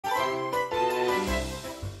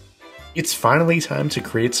It's finally time to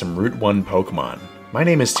create some Route 1 Pokemon. My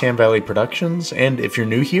name is Tam Valley Productions, and if you're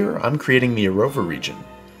new here, I'm creating the Orova Region.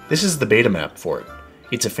 This is the beta map for it.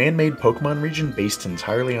 It's a fan-made Pokemon region based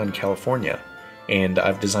entirely on California, and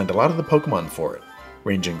I've designed a lot of the Pokemon for it,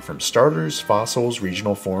 ranging from starters, fossils,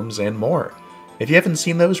 regional forms, and more. If you haven't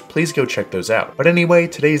seen those, please go check those out. But anyway,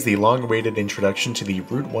 today is the long-awaited introduction to the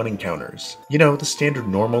Route 1 encounters. You know, the standard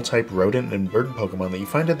normal type rodent and bird Pokemon that you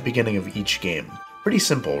find at the beginning of each game. Pretty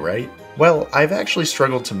simple, right? Well, I've actually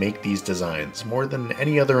struggled to make these designs more than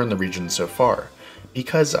any other in the region so far,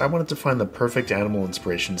 because I wanted to find the perfect animal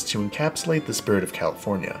inspirations to encapsulate the spirit of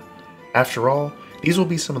California. After all, these will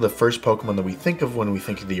be some of the first Pokemon that we think of when we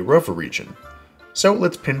think of the Orova region. So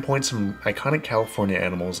let's pinpoint some iconic California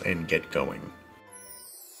animals and get going.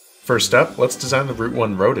 First up, let's design the Route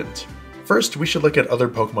 1 Rodent. First, we should look at other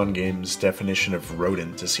Pokemon games' definition of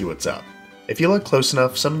rodent to see what's up. If you look close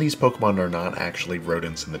enough, some of these Pokemon are not actually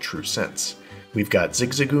rodents in the true sense. We've got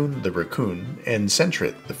Zigzagoon, the raccoon, and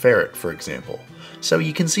Sentret, the ferret, for example. So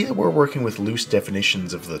you can see that we're working with loose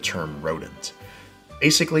definitions of the term rodent.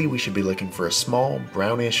 Basically, we should be looking for a small,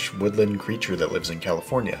 brownish, woodland creature that lives in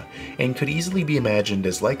California, and could easily be imagined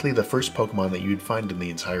as likely the first Pokemon that you'd find in the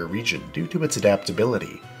entire region due to its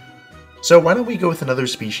adaptability. So why don't we go with another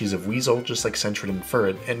species of weasel just like Sentret and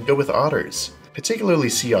ferret, and go with otters? Particularly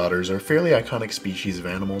sea otters are fairly iconic species of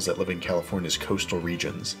animals that live in California's coastal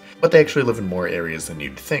regions, but they actually live in more areas than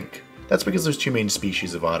you'd think. That's because there's two main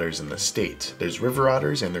species of otters in the state. There's river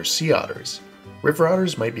otters and there's sea otters. River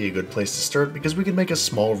otters might be a good place to start because we could make a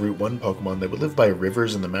small Route 1 Pokemon that would live by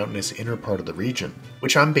rivers in the mountainous inner part of the region,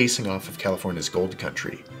 which I'm basing off of California's Gold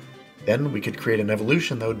Country. Then we could create an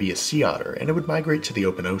evolution that would be a sea otter, and it would migrate to the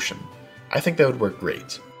open ocean. I think that would work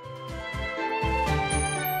great.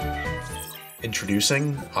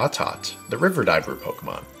 Introducing Atot, the river diver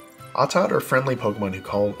Pokemon. Atot are friendly Pokemon who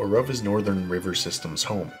call Orova's northern river systems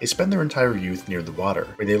home. They spend their entire youth near the water,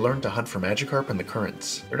 where they learn to hunt for Magikarp and the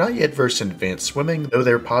currents. They're not yet versed in advanced swimming, though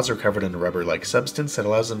their paws are covered in a rubber-like substance that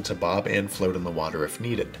allows them to bob and float in the water if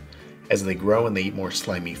needed. As they grow and they eat more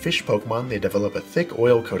slimy fish Pokemon, they develop a thick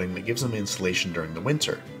oil coating that gives them insulation during the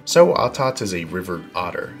winter. So Atot is a river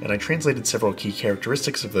otter, and I translated several key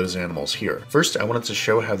characteristics of those animals here. First, I wanted to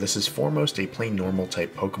show how this is foremost a plain normal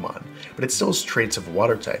type Pokemon, but it still has traits of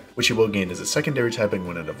water type, which it will gain as a secondary typing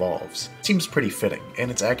when it evolves. It seems pretty fitting,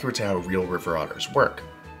 and it's accurate to how real river otters work.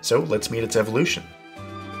 So let's meet its evolution.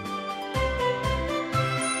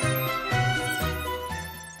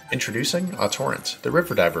 Introducing Atorrent, the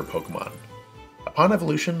river diver Pokemon. Upon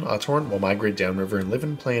evolution, Atorrent will migrate downriver and live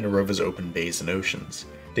and play in Orova's open bays and oceans.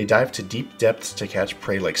 They dive to deep depths to catch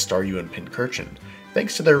prey like Staryu and Pincurchin,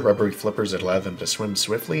 thanks to their rubbery flippers that allow them to swim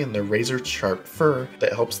swiftly and their razor-sharp fur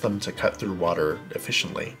that helps them to cut through water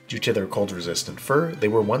efficiently. Due to their cold-resistant fur, they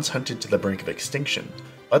were once hunted to the brink of extinction,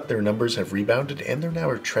 but their numbers have rebounded and they're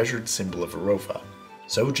now a treasured symbol of Orova.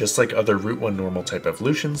 So just like other Route 1 normal type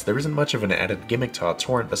evolutions, there isn't much of an added gimmick to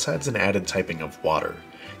Atorrent besides an added typing of water.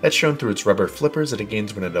 That's shown through its rubber flippers that it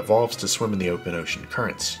gains when it evolves to swim in the open ocean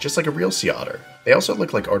currents, just like a real sea otter. They also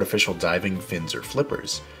look like artificial diving fins or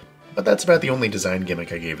flippers, but that's about the only design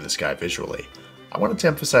gimmick I gave this guy visually. I wanted to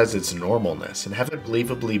emphasize its normalness and have it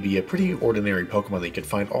believably be a pretty ordinary Pokemon that you could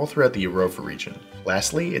find all throughout the Orova region.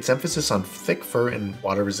 Lastly, its emphasis on thick fur and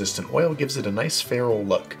water-resistant oil gives it a nice feral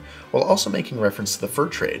look, while also making reference to the fur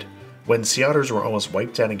trade, when sea otters were almost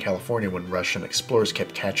wiped out in California when Russian explorers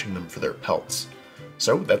kept catching them for their pelts.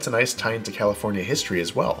 So that's a nice tie into California history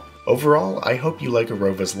as well. Overall, I hope you like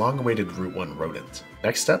Orova's long-awaited Route 1 Rodent.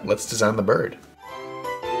 Next up, let's design the bird.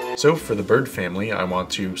 So for the bird family, I want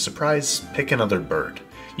to, surprise, pick another bird,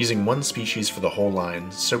 using one species for the whole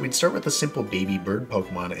line, so we'd start with a simple baby bird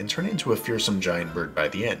Pokemon and turn it into a fearsome giant bird by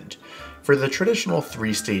the end, for the traditional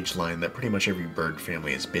 3-stage line that pretty much every bird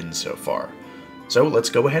family has been so far. So let's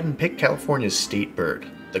go ahead and pick California's state bird,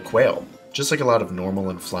 the quail. Just like a lot of normal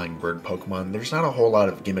and flying bird Pokemon, there's not a whole lot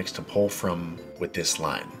of gimmicks to pull from with this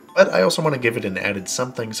line. But I also want to give it an added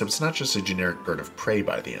something so it's not just a generic bird of prey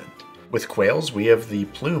by the end. With quails, we have the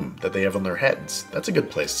plume that they have on their heads. That's a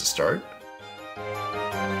good place to start.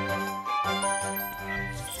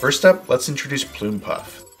 First up, let's introduce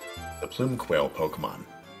Plumepuff, the plume quail Pokemon.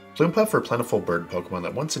 Plumepuff are plentiful bird Pokemon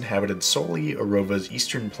that once inhabited solely Orova's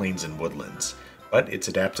eastern plains and woodlands, but it's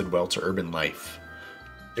adapted well to urban life.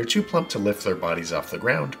 They're too plump to lift their bodies off the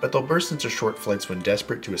ground, but they'll burst into short flights when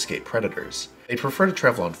desperate to escape predators. They prefer to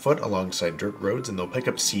travel on foot alongside dirt roads, and they'll pick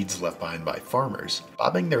up seeds left behind by farmers,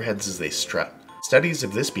 bobbing their heads as they strut. Studies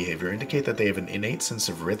of this behavior indicate that they have an innate sense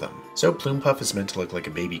of rhythm, so Plumepuff is meant to look like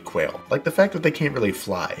a baby quail, like the fact that they can't really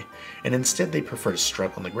fly, and instead they prefer to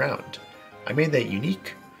strut on the ground. I made that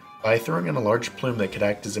unique, by throwing in a large plume that could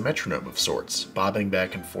act as a metronome of sorts, bobbing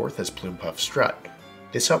back and forth as plume puffs strut.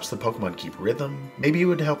 This helps the Pokemon keep rhythm. Maybe it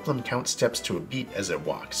would help them count steps to a beat as it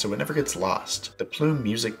walks, so it never gets lost. The plume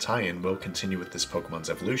music tie-in will continue with this Pokemon's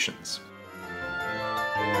evolutions.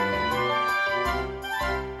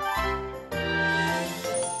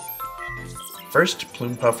 First,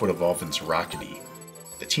 Plume Puff would evolve into Rockety,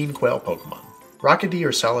 the teen quail Pokemon. Rockety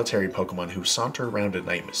are solitary Pokemon who saunter around at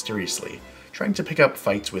night mysteriously, trying to pick up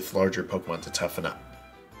fights with larger Pokemon to toughen up.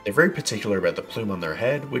 They're very particular about the plume on their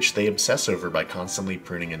head, which they obsess over by constantly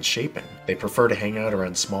pruning and shaping. They prefer to hang out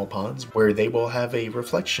around small ponds where they will have a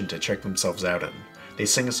reflection to check themselves out in. They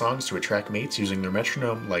sing songs to attract mates using their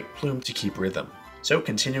metronome like plume to keep rhythm. So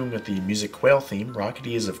continuing with the music quail theme,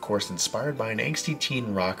 Rockety is of course inspired by an angsty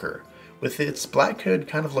teen rocker, with its black hood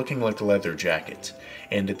kind of looking like a leather jacket,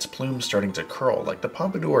 and its plume starting to curl like the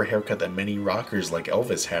pompadour haircut that many rockers like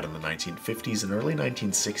Elvis had in the 1950s and early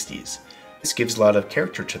 1960s. This gives a lot of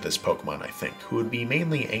character to this Pokemon, I think, who would be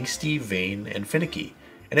mainly angsty, vain, and finicky,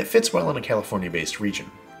 and it fits well in a California-based region,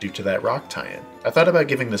 due to that rock tie-in. I thought about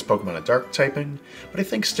giving this Pokemon a dark typing, but I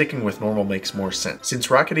think sticking with normal makes more sense, since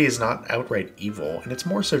Rockety is not outright evil, and it's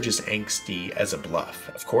more so just angsty as a bluff.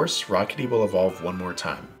 Of course, Rockety will evolve one more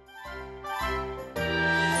time.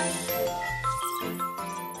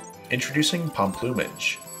 Introducing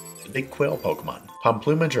Pomplumage, the big quail Pokemon.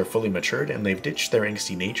 Pomplumage are fully matured and they've ditched their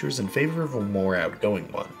angsty natures in favor of a more outgoing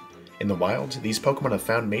one. In the wild, these Pokemon have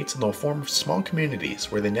found mates and they'll form small communities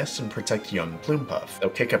where they nest and protect young Plume Puff.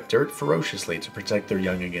 They'll kick up dirt ferociously to protect their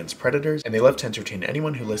young against predators, and they love to entertain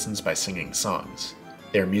anyone who listens by singing songs.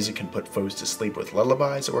 Their music can put foes to sleep with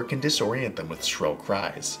lullabies or can disorient them with shrill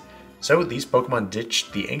cries. So these Pokemon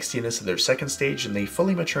ditched the angstiness of their second stage and they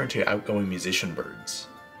fully mature into outgoing musician birds.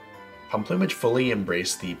 Pomplumage fully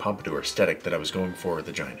embraced the pompadour aesthetic that I was going for with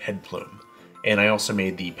the giant head plume, and I also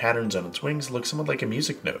made the patterns on its wings look somewhat like a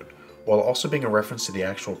music note, while also being a reference to the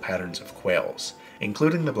actual patterns of quails,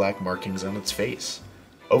 including the black markings on its face.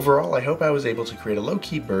 Overall, I hope I was able to create a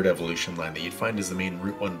low-key bird evolution line that you'd find as the main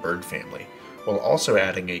Route 1 bird family, while also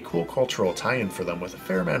adding a cool cultural tie-in for them with a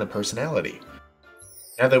fair amount of personality.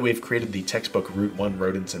 Now that we've created the textbook Route 1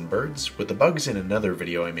 rodents and birds, with the bugs in another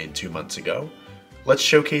video I made 2 months ago, let's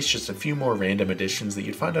showcase just a few more random additions that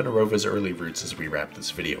you'd find on Orova's early routes as we wrap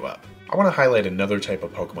this video up. I want to highlight another type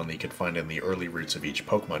of Pokemon that you could find in the early routes of each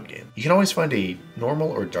Pokemon game. You can always find a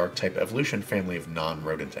normal or dark type evolution family of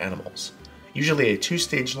non-rodent animals, usually a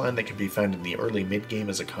 2-stage line that can be found in the early mid-game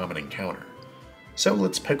as a common encounter. So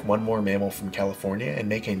let's pick one more mammal from California and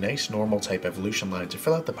make a nice normal type evolution line to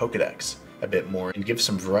fill out the Pokedex a bit more and give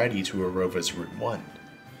some variety to Orova's Route 1.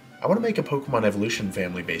 I want to make a Pokemon evolution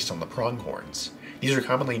family based on the pronghorns. These are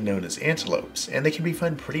commonly known as antelopes, and they can be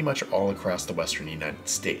found pretty much all across the western United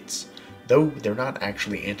States, though they're not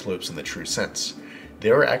actually antelopes in the true sense.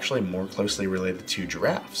 They are actually more closely related to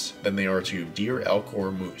giraffes than they are to deer, elk,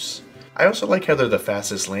 or moose. I also like how they're the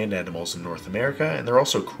fastest land animals in North America, and they're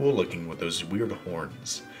also cool looking with those weird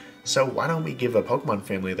horns. So why don't we give a Pokemon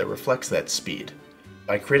family that reflects that speed,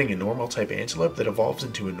 by creating a normal type antelope that evolves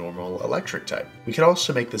into a normal electric type. We could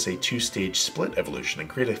also make this a 2-stage split evolution and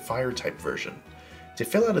create a fire type version, to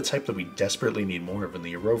fill out a type that we desperately need more of in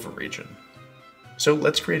the Orova region. So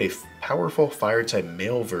let's create a powerful fire type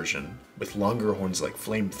male version with longer horns like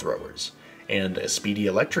flamethrowers, and a speedy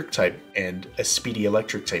electric type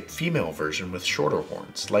female version with shorter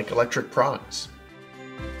horns like electric prongs.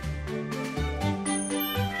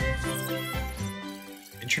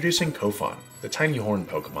 Introducing Kofon, the tiny horn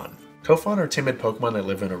Pokemon. Kofon are timid Pokemon that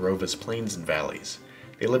live in Orova's plains and valleys.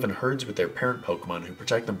 They live in herds with their parent Pokemon who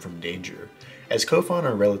protect them from danger, as Kofon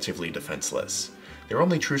are relatively defenseless. Their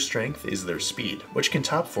only true strength is their speed, which can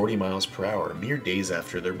top 40 miles per hour mere days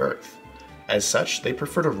after their birth. As such, they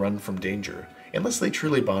prefer to run from danger, unless they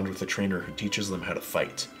truly bond with a trainer who teaches them how to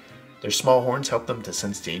fight. Their small horns help them to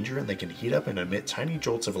sense danger and they can heat up and emit tiny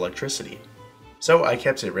jolts of electricity. So I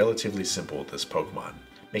kept it relatively simple with this Pokemon,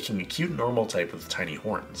 making a cute normal type with tiny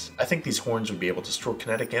horns. I think these horns would be able to store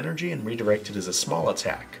kinetic energy and redirect it as a small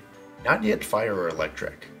attack. Not yet fire or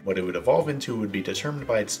electric. What it would evolve into would be determined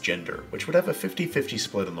by its gender, which would have a 50-50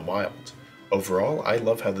 split in the wild. Overall, I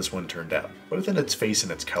love how this one turned out, both in its face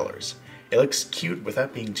and its colors. It looks cute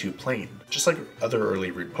without being too plain, just like other early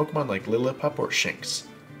root Pokemon like Lillipup or Shinx.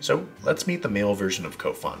 So let's meet the male version of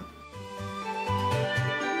Kofon.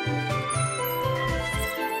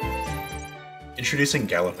 Introducing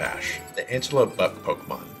Galapash, the antelope buck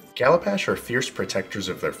Pokemon. Galapash are fierce protectors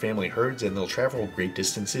of their family herds and they'll travel great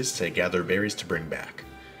distances to gather berries to bring back.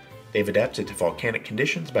 They've adapted to volcanic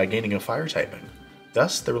conditions by gaining a fire typing.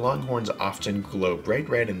 Thus, their long horns often glow bright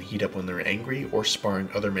red and heat up when they're angry or sparring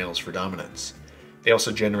other males for dominance. They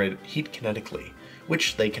also generate heat kinetically,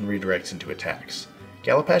 which they can redirect into attacks.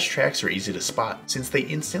 Galapash tracks are easy to spot since they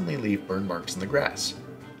instantly leave burn marks in the grass.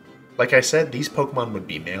 Like I said, these Pokemon would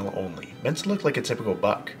be male only, meant to look like a typical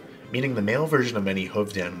buck, meaning the male version of many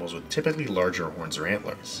hoofed animals with typically larger horns or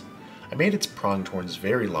antlers. I made its pronged horns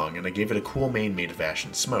very long and I gave it a cool mane made of ash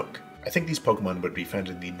and smoke. I think these Pokemon would be found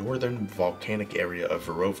in the northern volcanic area of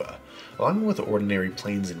Orova, along with ordinary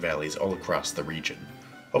plains and valleys all across the region.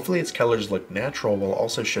 Hopefully its colors look natural while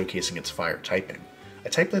also showcasing its fire typing, a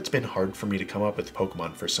type that's been hard for me to come up with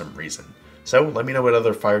Pokemon for some reason. So let me know what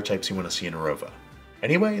other fire types you want to see in Orova.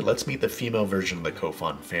 Anyway, let's meet the female version of the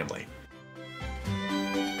Kofon family.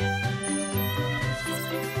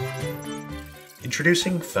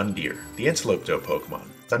 Introducing Thundeer, the Antelope Doe Pokemon.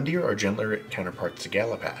 Thundeer are gentler counterparts to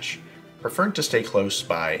Galapash, preferring to stay close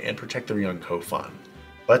by and protect their young Kofon,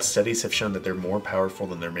 but studies have shown that they're more powerful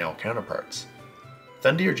than their male counterparts.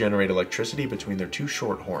 Thundeer generate electricity between their two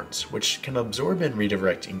short horns, which can absorb and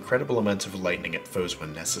redirect incredible amounts of lightning at foes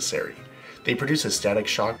when necessary. They produce a static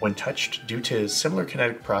shock when touched due to similar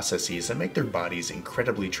kinetic processes that make their bodies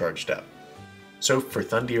incredibly charged up. So for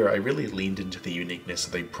Thundeer, I really leaned into the uniqueness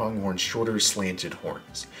of the pronghorn's shorter slanted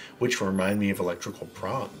horns, which remind me of electrical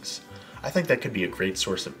prongs. I think that could be a great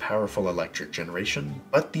source of powerful electric generation,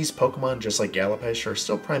 but these Pokemon, just like Galapash, are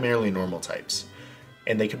still primarily normal types,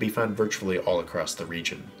 and they could be found virtually all across the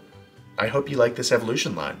region. I hope you like this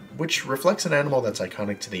evolution line, which reflects an animal that's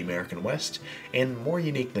iconic to the American West and more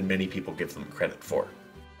unique than many people give them credit for.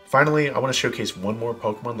 Finally, I want to showcase one more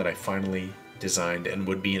Pokemon that I finally designed and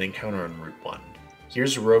would be an encounter on Route 1.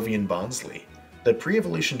 Here's Orovian Bonsly, the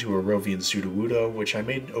pre-evolution to Orovian Sudowoodo, which I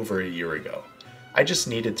made over a year ago. I just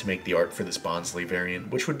needed to make the art for this Bonsly variant,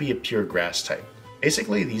 which would be a pure grass type.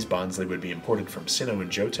 Basically, these Bonsly would be imported from Sinnoh and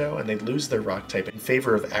Johto, and they'd lose their rock type in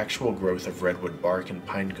favor of actual growth of redwood bark and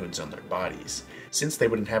pine cones on their bodies, since they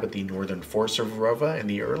would inhabit the northern forests of Orova and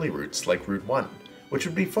the early routes like Route 1, which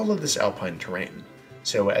would be full of this alpine terrain.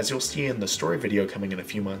 So as you'll see in the story video coming in a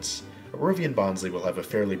few months, Orovian Bonsly will have a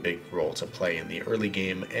fairly big role to play in the early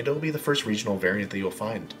game, and it'll be the first regional variant that you'll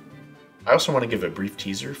find. I also want to give a brief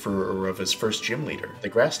teaser for Orova's first gym leader, the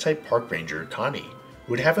grass-type park ranger, Connie,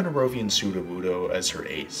 who would have an Orovian Sudowoodo as her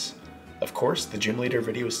ace. Of course, the gym leader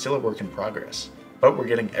video is still a work in progress, but we're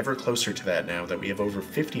getting ever closer to that now that we have over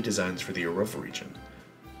 50 designs for the Orova region.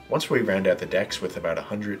 Once we round out the decks with about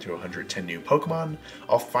 100 to 110 new Pokemon,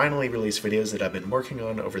 I'll finally release videos that I've been working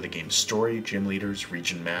on over the game's story, gym leaders,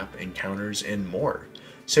 region map, encounters, and more.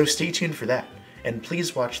 So stay tuned for that, and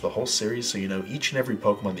please watch the whole series so you know each and every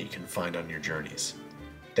Pokemon that you can find on your journeys.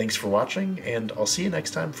 Thanks for watching, and I'll see you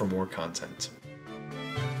next time for more content.